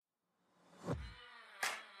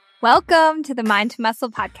Welcome to the Mind to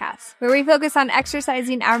Muscle podcast, where we focus on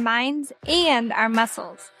exercising our minds and our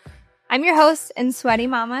muscles. I'm your host and sweaty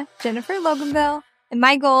mama, Jennifer Loganville, and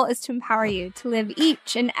my goal is to empower you to live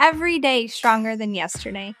each and every day stronger than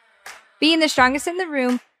yesterday. Being the strongest in the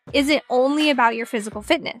room isn't only about your physical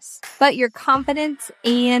fitness, but your confidence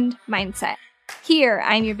and mindset. Here,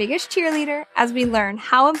 I'm your biggest cheerleader as we learn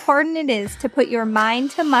how important it is to put your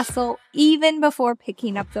mind to muscle even before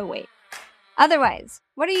picking up the weight. Otherwise,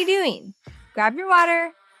 what are you doing? Grab your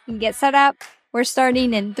water and get set up. We're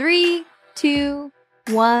starting in 3, 2,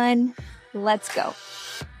 1. Let's go.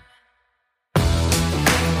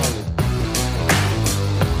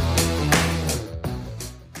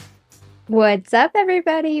 What's up,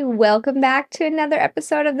 everybody? Welcome back to another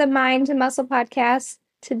episode of the Mind to Muscle podcast.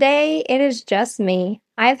 Today, it is just me.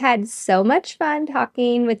 I've had so much fun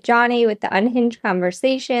talking with Johnny with the Unhinged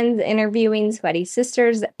Conversations, interviewing Sweaty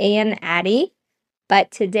Sisters and Addie.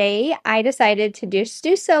 But today, I decided to just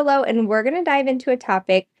do solo, and we're going to dive into a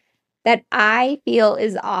topic that I feel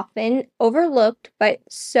is often overlooked, but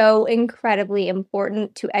so incredibly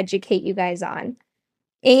important to educate you guys on.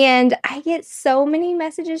 And I get so many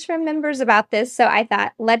messages from members about this, so I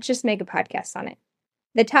thought, let's just make a podcast on it.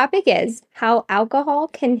 The topic is how alcohol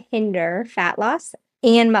can hinder fat loss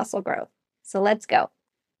and muscle growth. So let's go.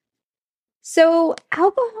 So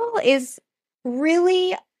alcohol is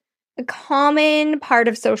really a common part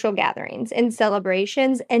of social gatherings and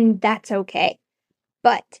celebrations, and that's okay.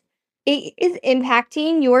 But it is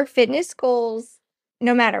impacting your fitness goals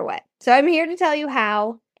no matter what. So I'm here to tell you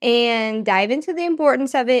how and dive into the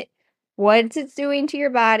importance of it, what it's doing to your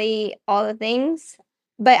body, all the things.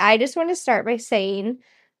 But I just want to start by saying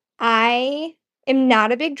I am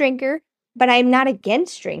not a big drinker, but I'm not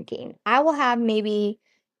against drinking. I will have maybe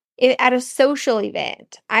at a social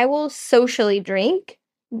event, I will socially drink,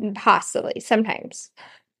 possibly, sometimes.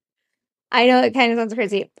 I know it kind of sounds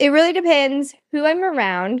crazy. It really depends who I'm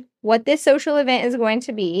around, what this social event is going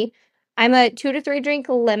to be. I'm a 2 to 3 drink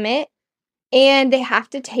limit, and they have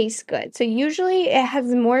to taste good. So usually it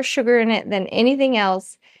has more sugar in it than anything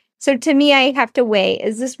else. So to me, I have to weigh,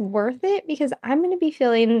 is this worth it? Because I'm going to be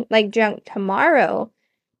feeling like junk tomorrow.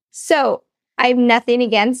 So I have nothing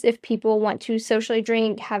against if people want to socially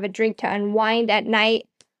drink, have a drink to unwind at night.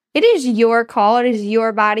 It is your call. It is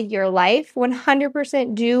your body, your life.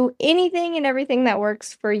 100% do anything and everything that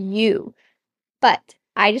works for you. But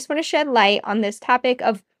I just want to shed light on this topic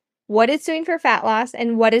of what it's doing for fat loss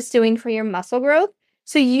and what it's doing for your muscle growth,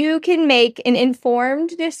 so you can make an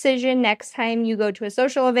informed decision next time you go to a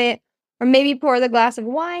social event or maybe pour the glass of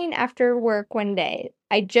wine after work one day.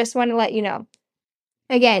 I just want to let you know.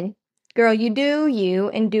 Again, girl, you do you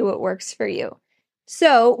and do what works for you.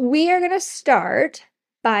 So we are going to start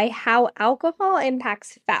by how alcohol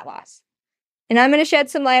impacts fat loss. And I'm going to shed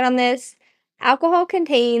some light on this. Alcohol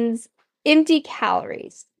contains empty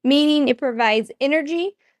calories, meaning it provides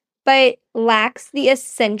energy but lacks the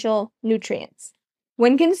essential nutrients.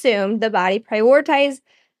 When consumed, the body prioritizes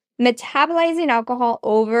metabolizing alcohol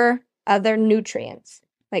over other nutrients,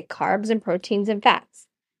 like carbs and proteins and fats.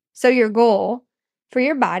 So your goal for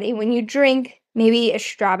your body, when you drink maybe a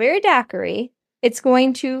strawberry daiquiri, it's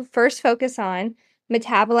going to first focus on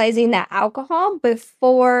metabolizing that alcohol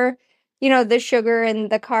before, the sugar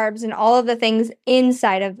and the carbs and all of the things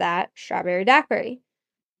inside of that strawberry daiquiri.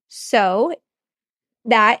 So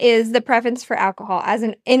that is the preference for alcohol as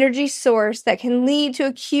an energy source that can lead to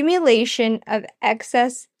accumulation of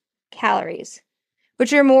excess calories,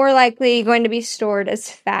 which are more likely going to be stored as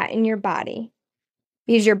fat in your body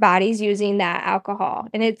because your body's using that alcohol,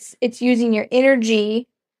 and it's using your energy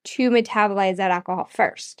to metabolize that alcohol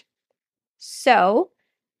first. So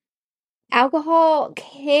alcohol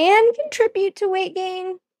can contribute to weight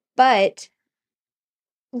gain, but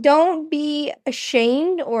don't be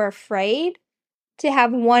ashamed or afraid to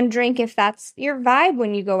have one drink if that's your vibe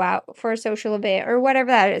when you go out for a social event or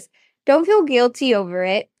whatever that is. Don't feel guilty over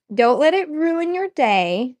it. Don't let it ruin your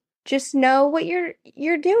day. Just know what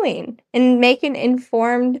you're doing and make an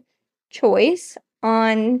informed choice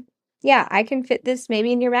on, I can fit this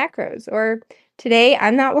maybe in your macros, or today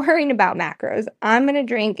I'm not worrying about macros. I'm going to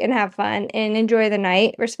drink and have fun and enjoy the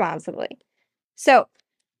night responsibly. So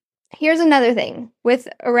here's another thing with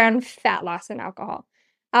around fat loss and alcohol.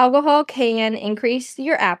 Alcohol can increase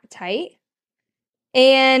your appetite,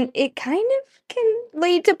 and it kind of can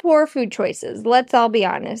lead to poor food choices. Let's all be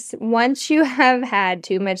honest. Once you have had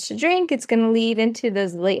too much to drink, it's going to lead into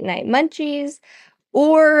those late night munchies.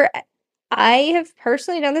 Or I have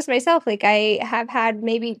personally done this myself. Like, I have had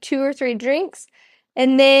maybe 2 or 3 drinks.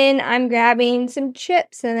 And then I'm grabbing some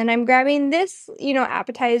chips, and then I'm grabbing this,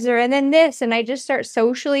 appetizer, and then this, and I just start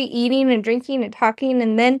socially eating and drinking and talking,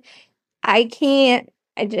 and then I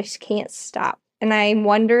just can't stop. And I'm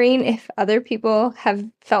wondering if other people have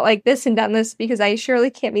felt like this and done this, because I surely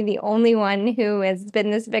can't be the only one who has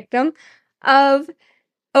been this victim of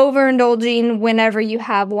overindulging whenever you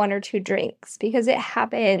have one or two drinks, because it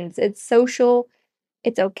happens. It's social.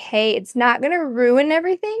 It's okay. It's not going to ruin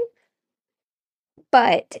everything,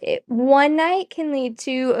 but one night can lead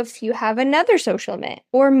to if you have another social event,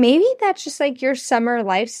 or maybe that's just like your summer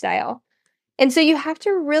lifestyle. And so you have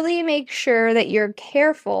to really make sure that you're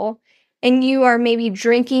careful and you are maybe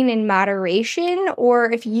drinking in moderation,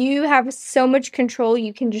 or if you have so much control,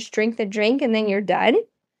 you can just drink the drink and then you're done.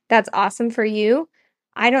 That's awesome for you.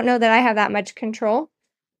 I don't know that I have that much control.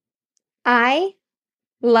 I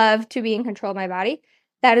love to be in control of my body.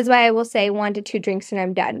 That is why I will say 1 to 2 drinks and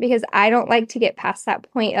I'm done, because I don't like to get past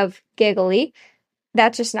that point of giggly.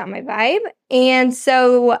 That's just not my vibe. And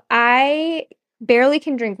so I barely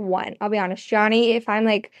can drink one. I'll be honest, Johnny, if I'm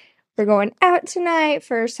like, we're going out tonight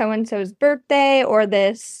for so-and-so's birthday or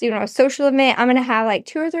this, social event, I'm going to have like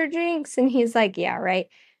 2 or 3 drinks. And he's like, yeah, right.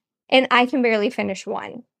 And I can barely finish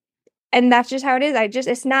one. And that's just how it is.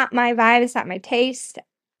 It's not my vibe. It's not my taste.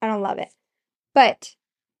 I don't love it. But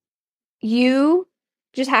you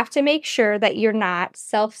just have to make sure that you're not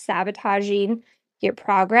self-sabotaging your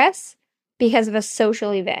progress because of a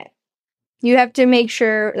social event. You have to make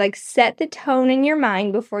sure, set the tone in your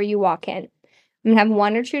mind before you walk in. I'm going to have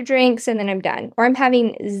 1 or 2 drinks and then I'm done. Or I'm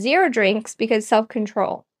having 0 drinks because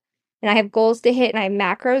self-control. And I have goals to hit and I have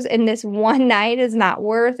macros, and this one night is not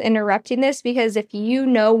worth interrupting this, because if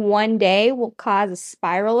one day will cause a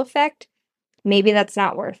spiral effect, maybe that's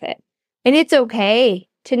not worth it. And it's okay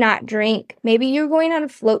to not drink. Maybe you're going on a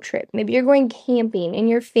float trip. Maybe you're going camping and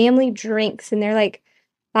your family drinks and they're like,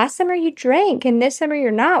 last summer you drank and this summer you're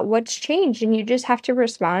not. What's changed? And you just have to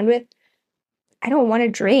respond with, I don't want to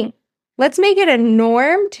drink. Let's make it a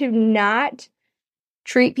norm to not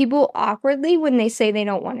treat people awkwardly when they say they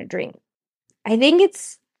don't want to drink. I think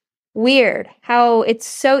it's weird how it's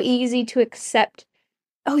so easy to accept,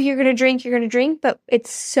 oh, you're going to drink, but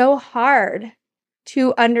it's so hard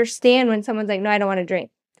to understand when someone's like, no, I don't want to drink.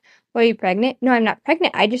 Well, are you pregnant? No, I'm not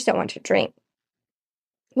pregnant. I just don't want to drink.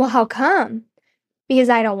 Well, how come? Because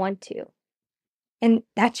I don't want to. And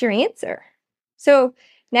that's your answer. So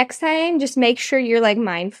next time, just make sure you're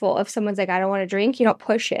mindful. If someone's like, I don't want to drink, you don't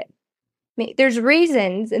push it. There's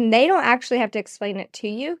reasons, and they don't actually have to explain it to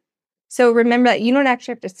you. So remember that you don't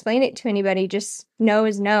actually have to explain it to anybody. Just no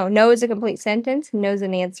is no. No is a complete sentence. No is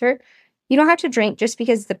an answer. You don't have to drink just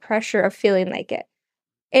because the pressure of feeling like it.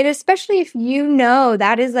 And especially if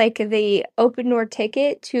that is the open door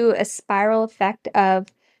ticket to a spiral effect of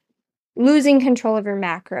losing control of your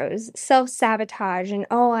macros, self-sabotage, and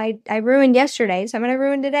I ruined yesterday, so I'm going to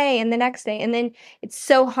ruin today and the next day. And then it's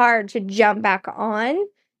so hard to jump back on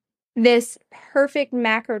this perfect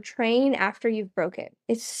macro train after you've broke it.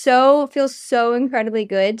 It feels so incredibly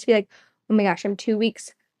good to be like, oh my gosh, I'm 2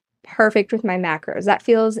 weeks perfect with my macros. That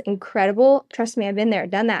feels incredible. Trust me, I've been there,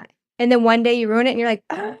 done that. And then one day you ruin it and you're like,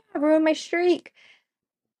 I ruined my streak.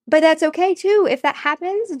 But that's okay too. If that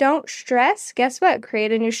happens, don't stress. Guess what?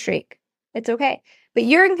 Create a new streak. It's okay. But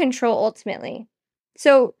you're in control ultimately.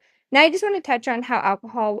 So now I just want to touch on how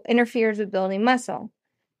alcohol interferes with building muscle.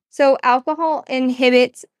 So alcohol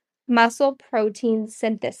inhibits muscle protein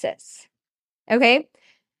synthesis. Okay?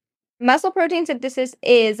 Muscle protein synthesis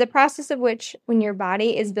is the process of which when your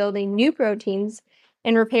body is building new proteins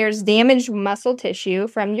and repairs damaged muscle tissue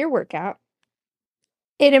from your workout,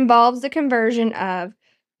 it involves the conversion of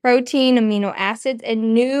protein, amino acids,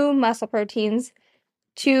 and new muscle proteins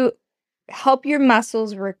to help your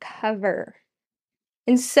muscles recover.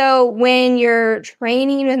 And so when you're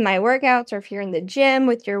training with my workouts, or if you're in the gym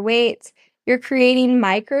with your weights, you're creating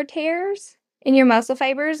micro tears in your muscle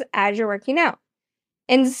fibers as you're working out.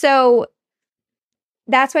 And so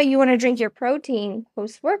that's why you want to drink your protein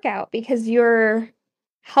post-workout, because you're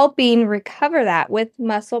helping recover that with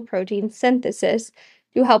muscle protein synthesis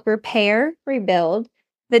to help repair, rebuild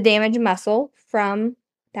the damaged muscle from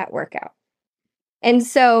that workout. And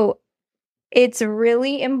so it's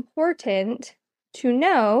really important to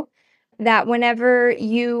know that whenever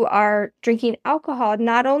you are drinking alcohol,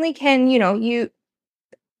 not only can, you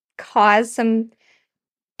cause some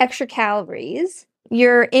extra calories,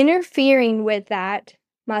 you're interfering with that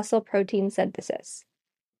muscle protein synthesis.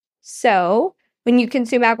 So when you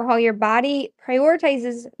consume alcohol, your body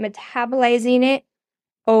prioritizes metabolizing it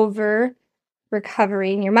over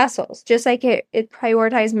recovering your muscles, just like it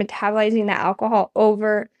prioritizes metabolizing the alcohol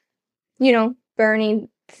over, burning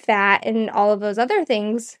fat and all of those other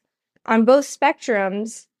things on both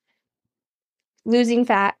spectrums, losing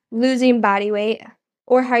fat, losing body weight,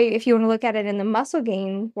 or if you want to look at it in the muscle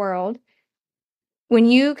gain world, when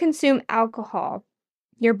you consume alcohol,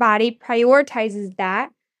 your body prioritizes that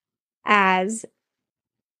as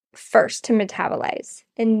first to metabolize.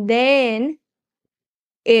 And then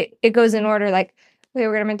it goes in order, like, okay,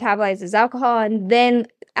 we're going to metabolize this alcohol, and then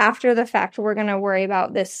after the fact, we're going to worry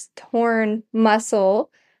about this torn muscle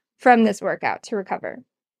from this workout to recover.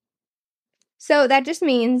 So that just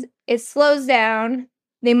means it slows down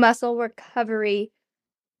the muscle recovery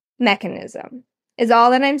mechanism, is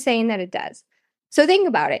all that I'm saying that it does. So think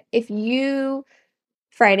about it. If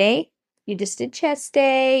Friday, you just did chest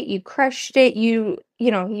day, you crushed it, you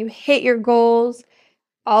hit your goals,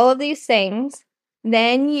 all of these things,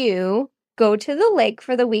 then you go to the lake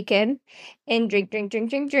for the weekend and drink,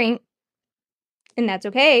 and that's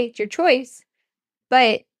okay, it's your choice.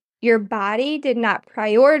 But your body did not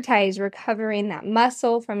prioritize recovering that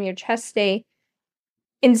muscle from your chest day.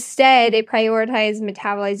 Instead, it prioritized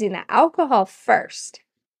metabolizing the alcohol first.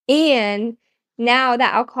 And now the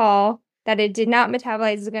alcohol that it did not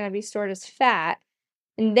metabolize is going to be stored as fat.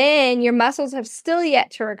 And then your muscles have still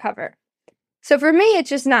yet to recover. So for me,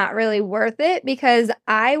 it's just not really worth it because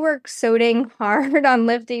I work so dang hard on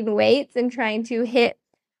lifting weights and trying to hit,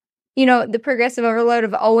 the progressive overload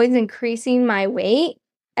of always increasing my weight.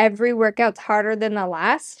 Every workout's harder than the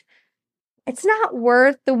last. It's not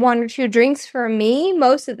worth the 1 or 2 drinks for me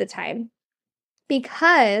most of the time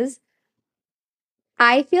because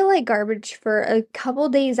I feel like garbage for a couple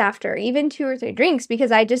days after, even 2 or 3 drinks,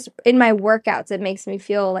 because in my workouts, it makes me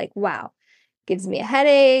feel like, wow, gives me a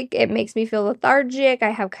headache. It makes me feel lethargic.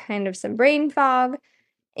 I have kind of some brain fog.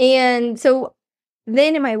 And so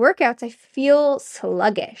then in my workouts, I feel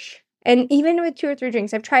sluggish. And even with 2 or 3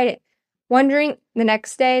 drinks, I've tried it. 1 drink the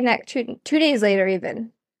next day, 2 days later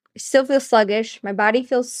even, I still feel sluggish. My body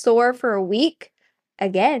feels sore for a week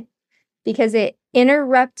again because it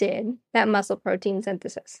interrupted that muscle protein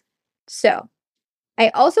synthesis. So I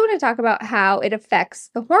also want to talk about how it affects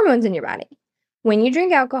the hormones in your body. When you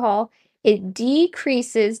drink alcohol, it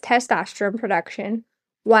decreases testosterone production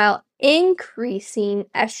while increasing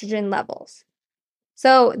estrogen levels.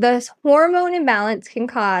 So this hormone imbalance can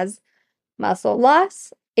cause muscle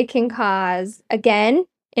loss. It can cause, again,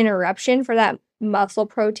 interruption for that muscle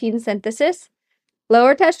protein synthesis.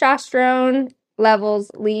 Lower testosterone levels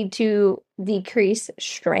lead to decreased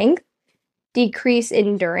strength, decreased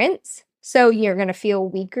endurance. So you're going to feel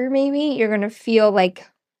weaker maybe. You're going to feel like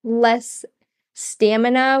less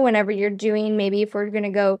stamina whenever you're doing, maybe if we're going to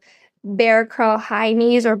go bear crawl, high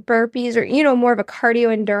knees, or burpees, or, more of a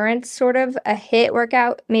cardio endurance sort of a HIIT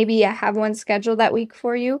workout. Maybe I have one scheduled that week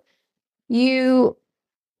for you. You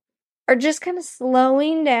are just kind of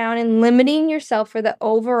slowing down and limiting yourself for the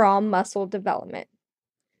overall muscle development.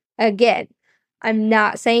 Again, I'm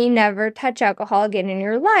not saying never touch alcohol again in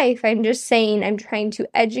your life. I'm just saying I'm trying to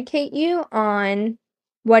educate you on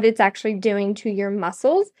what it's actually doing to your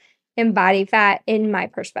muscles and body fat in my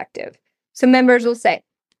perspective. So members will say,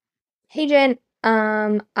 hey Jen,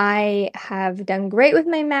 I have done great with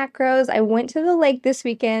my macros. I went to the lake this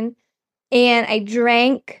weekend and I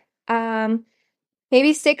drank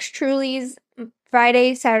maybe 6 Trulies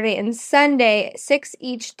Friday, Saturday, and Sunday, 6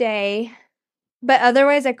 each day, but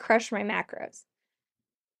otherwise I crushed my macros.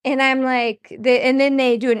 And I'm like, and then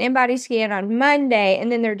they do an in-body scan on Monday,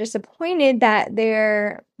 and then they're disappointed that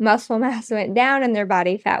their muscle mass went down and their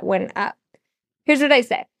body fat went up. Here's what I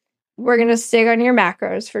say. We're going to stick on your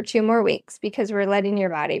macros for 2 more weeks because we're letting your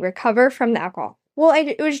body recover from the alcohol. Well,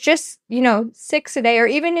 it was just, 6 a day, or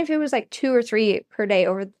even if it was like 2 or 3 per day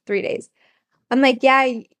over 3 days. I'm like,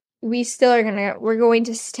 yeah, we're going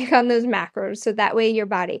to stick on those macros so that way your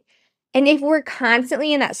body. And if we're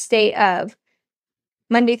constantly in that state of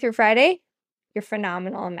Monday through Friday, you're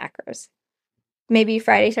phenomenal in macros. Maybe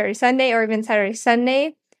Friday, Saturday, Sunday, or even Saturday,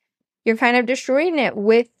 Sunday, you're kind of destroying it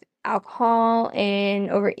with alcohol and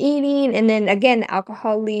overeating. And then again,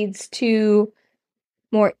 alcohol leads to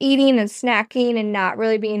more eating and snacking and not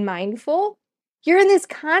really being mindful. You're in this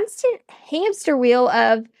constant hamster wheel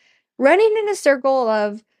of running in a circle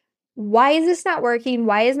of, why is this not working?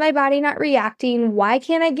 Why is my body not reacting? Why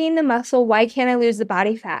can't I gain the muscle? Why can't I lose the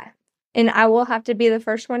body fat? And I will have to be the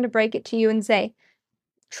first one to break it to you and say,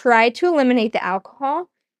 try to eliminate the alcohol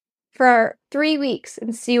for 3 weeks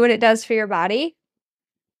and see what it does for your body.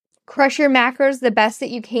 Crush your macros the best that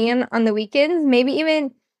you can on the weekends. Maybe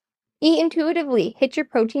even eat intuitively. Hit your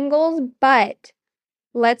protein goals, but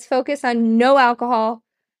let's focus on no alcohol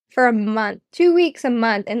for a month, 2 weeks, a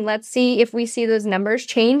month, and let's see if we see those numbers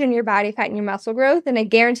change in your body fat and your muscle growth, and I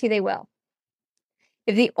guarantee they will.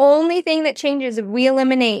 If the only thing that changes, if we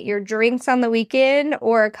eliminate your drinks on the weekend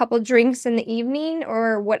or a couple drinks in the evening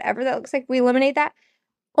or whatever that looks like, we eliminate that,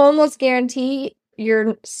 almost guarantee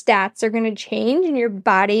your stats are going to change and your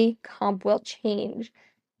body comp will change.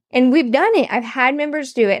 And we've done it. I've had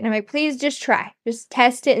members do it. And I'm like, please just try. Just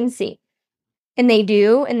test it and see. And they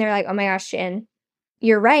do. And they're like, oh my gosh, Jen,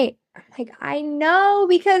 you're right. I'm like, I know,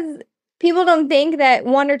 because people don't think that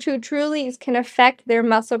 1 or 2 Trulies can affect their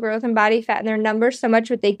muscle growth and body fat and their numbers so much,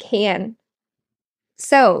 but they can.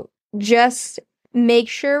 So just make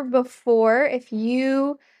sure before,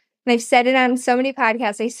 and I've said it on so many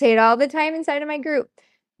podcasts, I say it all the time inside of my group,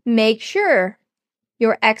 make sure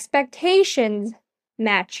your expectations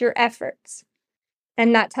match your efforts.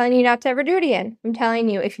 I'm not telling you not to ever do it again. I'm telling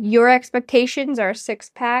you, if your expectations are a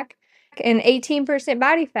 6-pack and 18%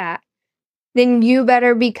 body fat, then you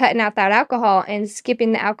better be cutting out that alcohol and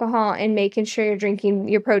skipping the alcohol and making sure you're drinking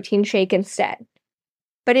your protein shake instead.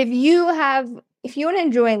 But if you want to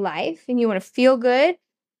enjoy life and you want to feel good,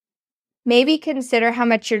 maybe consider how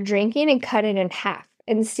much you're drinking and cut it in half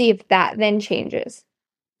and see if that then changes.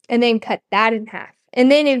 And then cut that in half.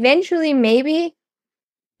 And then eventually maybe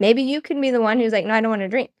you can be the one who's like, no, I don't want to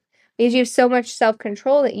drink. Because you have so much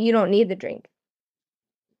self-control that you don't need the drink.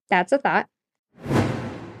 That's a thought.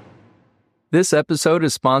 This episode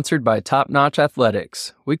is sponsored by Top Notch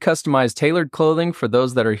Athletics. We customize tailored clothing for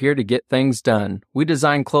those that are here to get things done. We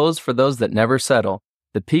design clothes for those that never settle,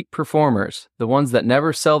 the peak performers, the ones that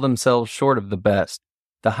never sell themselves short of the best,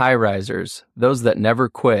 the high risers, those that never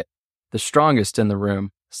quit, the strongest in the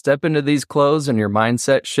room. Step into these clothes and your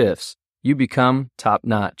mindset shifts. You become top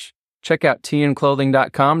notch. Check out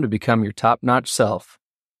tnclothing.com to become your top notch self.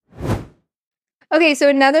 Okay, so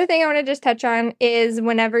another thing I want to just touch on is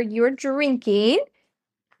whenever you're drinking,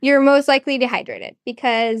 you're most likely dehydrated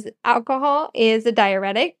because alcohol is a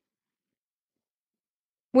diuretic,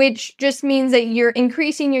 which just means that you're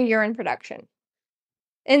increasing your urine production.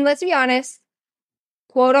 And let's be honest,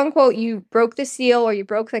 quote unquote, you broke the seal or you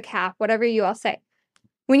broke the cap, whatever you all say.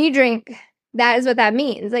 When you drink, that is what that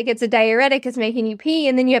means. Like, it's a diuretic, it's making you pee,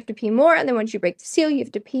 and then you have to pee more. And then once you break the seal, you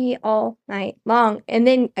have to pee all night long. And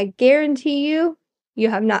then I guarantee you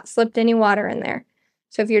have not slipped any water in there.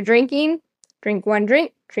 So if you're drinking, drink one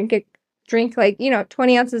drink, drink like,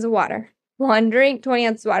 20 ounces of water. One drink, 20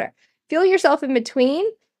 ounces of water. Fuel yourself in between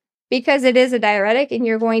because it is a diuretic and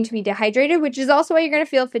you're going to be dehydrated, which is also why you're going to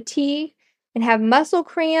feel fatigue and have muscle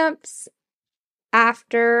cramps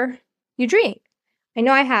after you drink. I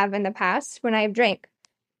know I have in the past when I've drank.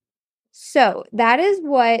 So that is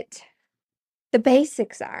what the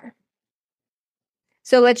basics are.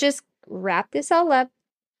 So let's just wrap this all up.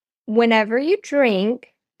 Whenever you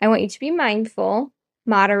drink, I want you to be mindful.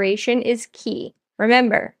 Moderation is key.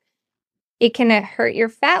 Remember, it can hurt your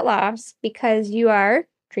fat loss because you are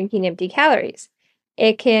drinking empty calories.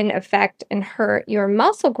 It can affect and hurt your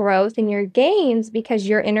muscle growth and your gains because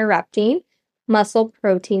you're interrupting muscle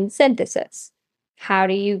protein synthesis. How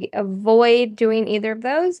do you avoid doing either of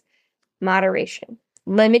those? Moderation.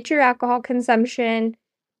 Limit your alcohol consumption.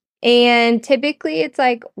 And typically it's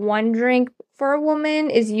like 1 drink for a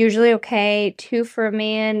woman is usually okay. 2 for a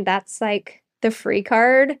man, that's like the free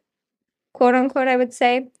card, quote unquote, I would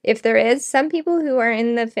say. If there is some people who are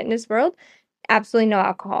in the fitness world, absolutely no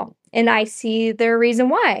alcohol. And I see their reason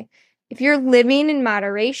why. If you're living in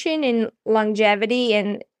moderation and longevity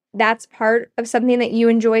and that's part of something that you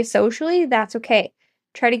enjoy socially, that's okay.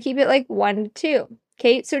 Try to keep it like 1 to 2.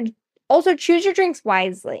 Okay, so also choose your drinks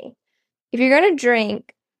wisely. If you're going to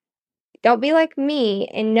drink, don't be like me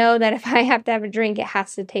and know that if I have to have a drink, it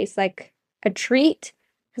has to taste like a treat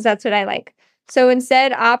because that's what I like. So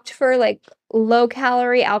instead, opt for like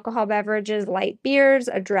low-calorie alcohol beverages, light beers,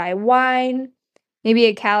 a dry wine, maybe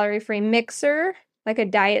a calorie-free mixer like a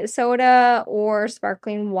diet soda or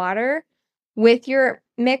sparkling water with your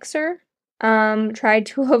mixer. Try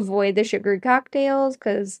to avoid the sugary cocktails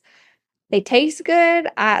because they taste good.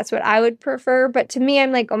 That's what I would prefer. But to me,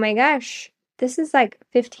 I'm like, oh my gosh, this is like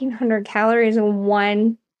 1,500 calories in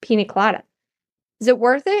one pina colada. Is it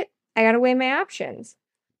worth it? I got to weigh my options.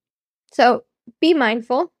 So be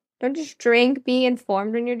mindful. Don't just drink. Be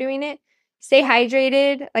informed when you're doing it. Stay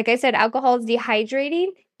hydrated. Like I said, alcohol is dehydrating.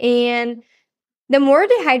 And the more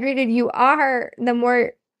dehydrated you are, the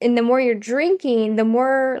more you're drinking, the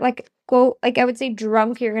more I would say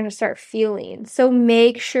drunk you're going to start feeling. So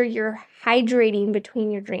make sure you're hydrating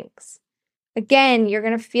between your drinks. Again, you're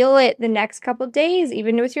going to feel it the next couple days,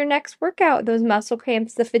 even with your next workout, those muscle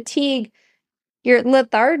cramps, the fatigue, you're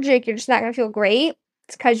lethargic, you're just not going to feel great.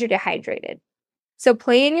 It's because you're dehydrated. So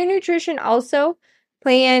plan your nutrition also.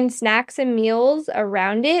 Plan snacks and meals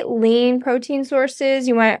around it. Lean protein sources.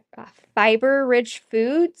 You want fiber-rich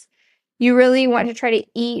foods. You really want to try to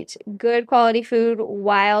eat good quality food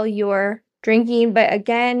while you're drinking. But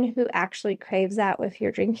again, who actually craves that if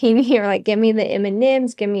you're drinking? You're like, give me the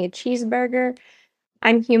M&Ms, give me a cheeseburger.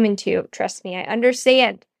 I'm human too. Trust me, I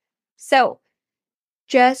understand. So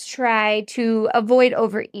just try to avoid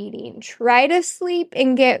overeating. Try to sleep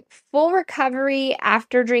and get full recovery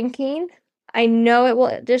after drinking. I know it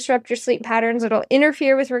will disrupt your sleep patterns. It'll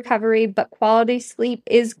interfere with recovery, but quality sleep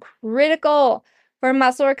is critical for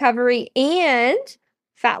muscle recovery and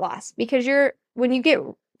fat loss because when you get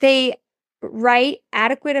the right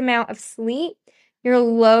adequate amount of sleep, you're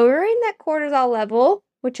lowering that cortisol level,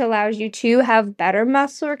 which allows you to have better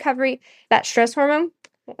muscle recovery. That stress hormone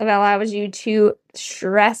allows you to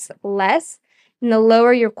stress less. And the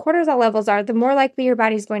lower your cortisol levels are, the more likely your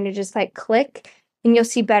body's going to just like click and you'll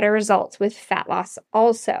see better results with fat loss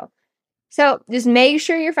also. So just make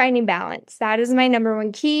sure you're finding balance. That is my number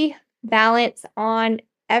one key. Balance on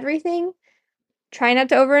everything. Try not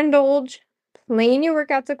to overindulge. Plan your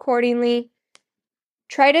workouts accordingly.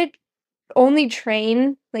 Try to only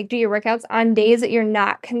train, like do your workouts on days that you're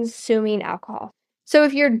not consuming alcohol. So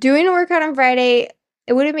if you're doing a workout on Friday,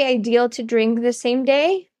 it wouldn't be ideal to drink the same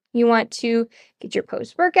day. You want to get your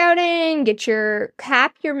post-workout in,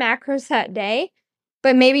 cap your macros that day.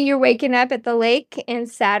 But maybe you're waking up at the lake and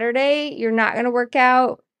Saturday, you're not going to work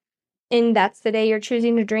out and that's the day you're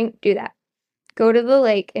choosing to drink. Do that. Go to the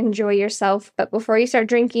lake, enjoy yourself. But before you start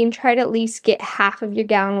drinking, try to at least get half of your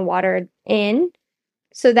gallon of water in.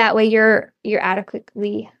 So that way you're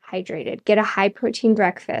adequately hydrated. Get a high protein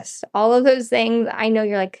breakfast. All of those things. I know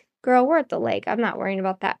you're like, girl, we're at the lake. I'm not worrying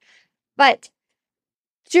about that. But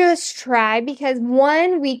just try because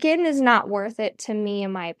one weekend is not worth it to me,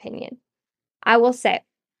 in my opinion. I will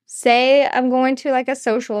say I'm going to like a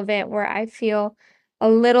social event where I feel a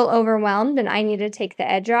little overwhelmed and I need to take the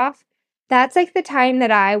edge off. That's like the time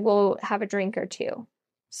that I will have a drink or two.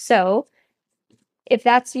 So if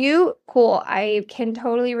that's you, cool. I can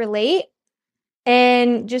totally relate.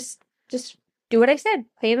 And just do what I said.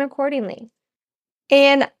 Plan accordingly.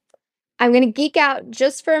 And I'm going to geek out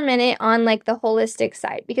just for a minute on like the holistic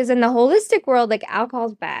side because in the holistic world, like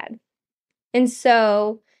alcohol's bad. And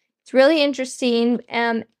so it's really interesting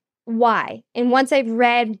why. And once I've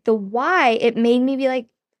read the why, it made me be like,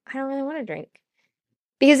 I don't really want to drink.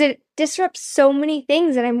 Because it disrupts so many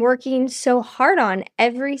things that I'm working so hard on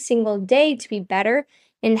every single day to be better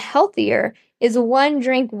and healthier. Is one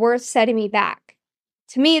drink worth setting me back?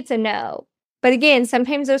 To me, it's a no. But again,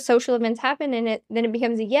 sometimes those social events happen and then it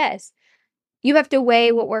becomes a yes. You have to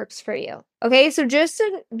weigh what works for you. Okay, so just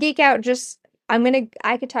to geek out,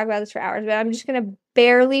 I could talk about this for hours, but I'm just gonna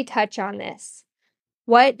barely touch on this.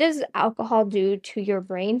 What does alcohol do to your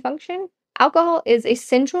brain function? Alcohol is a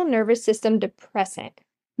central nervous system depressant,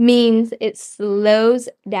 means it slows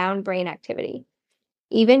down brain activity.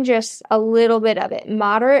 Even just a little bit of it.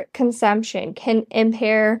 Moderate consumption can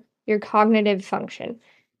impair your cognitive function,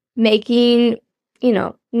 making,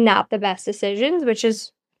 not the best decisions, which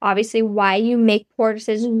is obviously why you make poor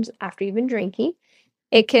decisions after you've been drinking.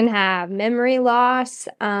 It can have memory loss.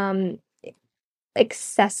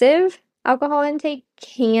 Excessive alcohol intake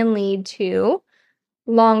can lead to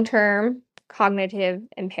long-term cognitive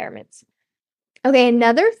impairments. Okay,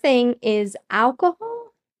 another thing is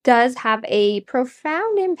alcohol does have a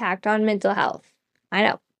profound impact on mental health. I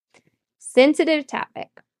know. Sensitive topic.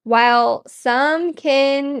 While some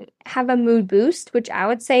can have a mood boost, which I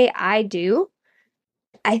would say I do,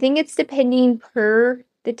 I think it's depending per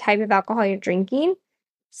the type of alcohol you're drinking.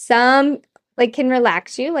 Some like can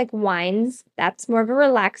relax you, like wines. That's more of a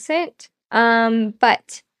relaxant.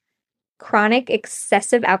 But chronic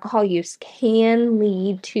excessive alcohol use can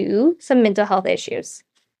lead to some mental health issues.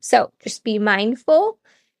 So just be mindful.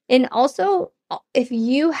 And also, if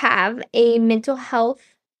you have a mental health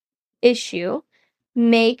issue,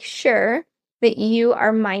 make sure that you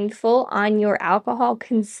are mindful on your alcohol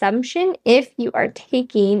consumption if you are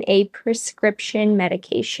taking a prescription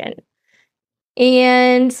medication.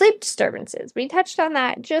 And sleep disturbances. We touched on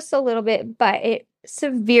that just a little bit, but it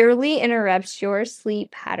severely interrupts your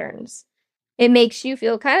sleep patterns. It makes you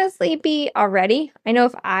feel kind of sleepy already. I know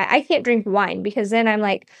if I can't drink wine because then I'm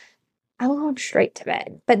like, I'm going straight to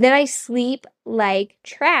bed. But then I sleep like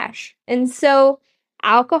trash. And so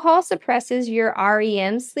alcohol suppresses your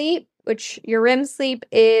REM sleep, which your REM sleep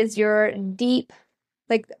is your deep,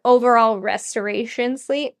 like overall restoration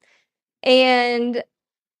sleep. And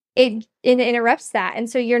it interrupts that. And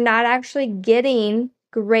so you're not actually getting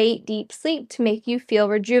great deep sleep to make you feel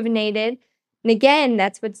rejuvenated. And again,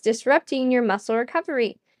 that's what's disrupting your muscle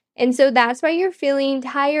recovery. And so that's why you're feeling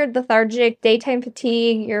tired, lethargic, daytime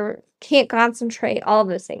fatigue, you can't concentrate, all of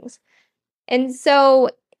those things. And so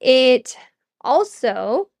it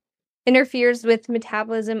also interferes with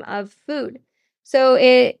metabolism of food. So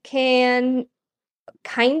it can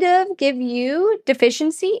kind of give you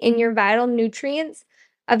deficiency in your vital nutrients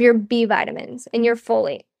of your B vitamins and your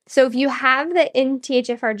folate. So if you have the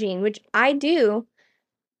MTHFR gene, which I do,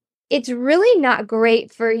 it's really not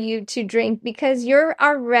great for you to drink because you're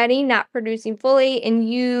already not producing folate and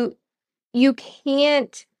you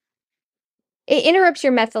can't, it interrupts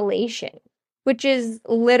your methylation, which is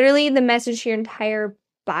literally the message to your entire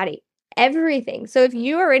body, everything. So if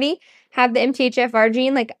you already have the MTHFR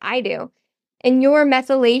gene like I do, and your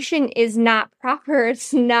methylation is not proper,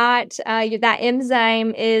 it's not, that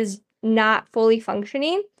enzyme is not fully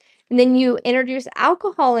functioning, and then you introduce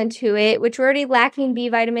alcohol into it, which we're already lacking B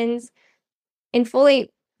vitamins and folate,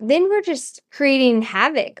 then we're just creating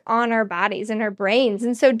havoc on our bodies and our brains.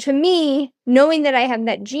 And so to me, knowing that I have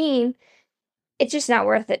that gene, it's just not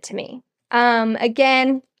worth it to me.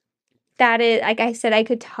 Again, that is, like I said, I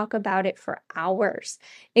could talk about it for hours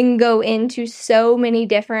and go into so many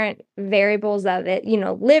different variables of it,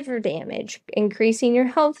 liver damage, increasing your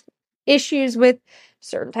health issues with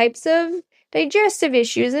certain types of digestive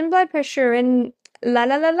issues and blood pressure and la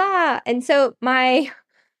la la la. And so my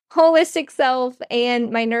holistic self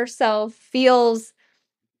and my nurse self feels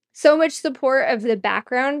so much support of the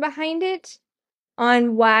background behind it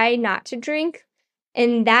on why not to drink.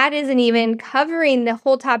 And that isn't even covering the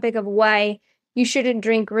whole topic of why you shouldn't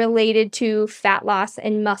drink related to fat loss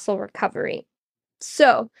and muscle recovery.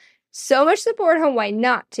 So much support on why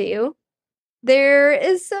not to. There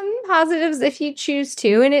is some positives if you choose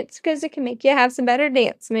to, and it's because it can make you have some better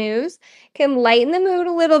dance moves, can lighten the mood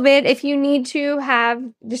a little bit if you need to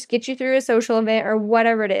just get you through a social event or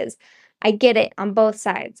whatever it is. I get it on both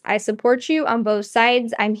sides. I support you on both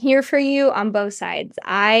sides. I'm here for you on both sides.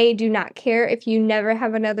 I do not care if you never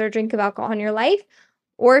have another drink of alcohol in your life,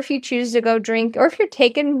 or if you choose to go drink, or if you're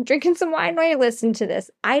drinking some wine while you listen to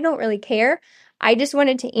this. I don't really care. I just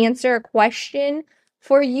wanted to answer a question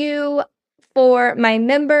for you, for my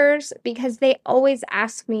members, because they always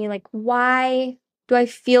ask me, like, why do I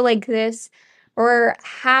feel like this? Or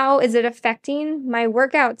how is it affecting my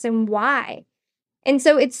workouts and why? And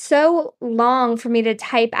so it's so long for me to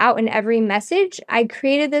type out in every message. I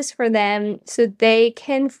created this for them so they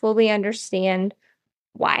can fully understand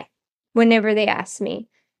why whenever they ask me.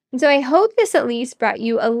 And so I hope this at least brought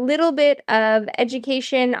you a little bit of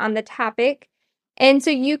education on the topic. And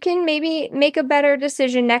so you can maybe make a better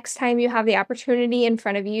decision next time you have the opportunity in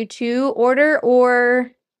front of you to order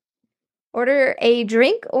a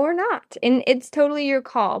drink or not. And it's totally your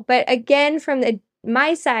call. But again, from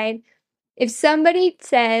my side, if somebody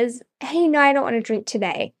says, hey, no, I don't want to drink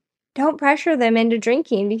today, don't pressure them into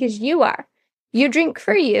drinking because you are. You drink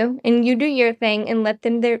for you and you do your thing and let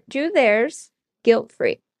them do theirs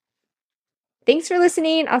guilt-free. Thanks for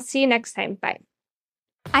listening. I'll see you next time. Bye.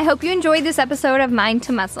 I hope you enjoyed this episode of Mind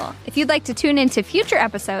to Muscle. If you'd like to tune into future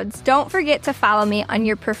episodes, don't forget to follow me on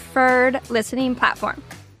your preferred listening platform.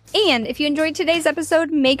 And if you enjoyed today's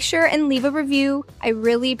episode, make sure and leave a review. I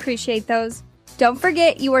really appreciate those. Don't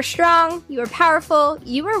forget, you are strong, you are powerful,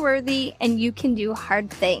 you are worthy, and you can do hard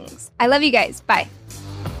things. I love you guys. Bye.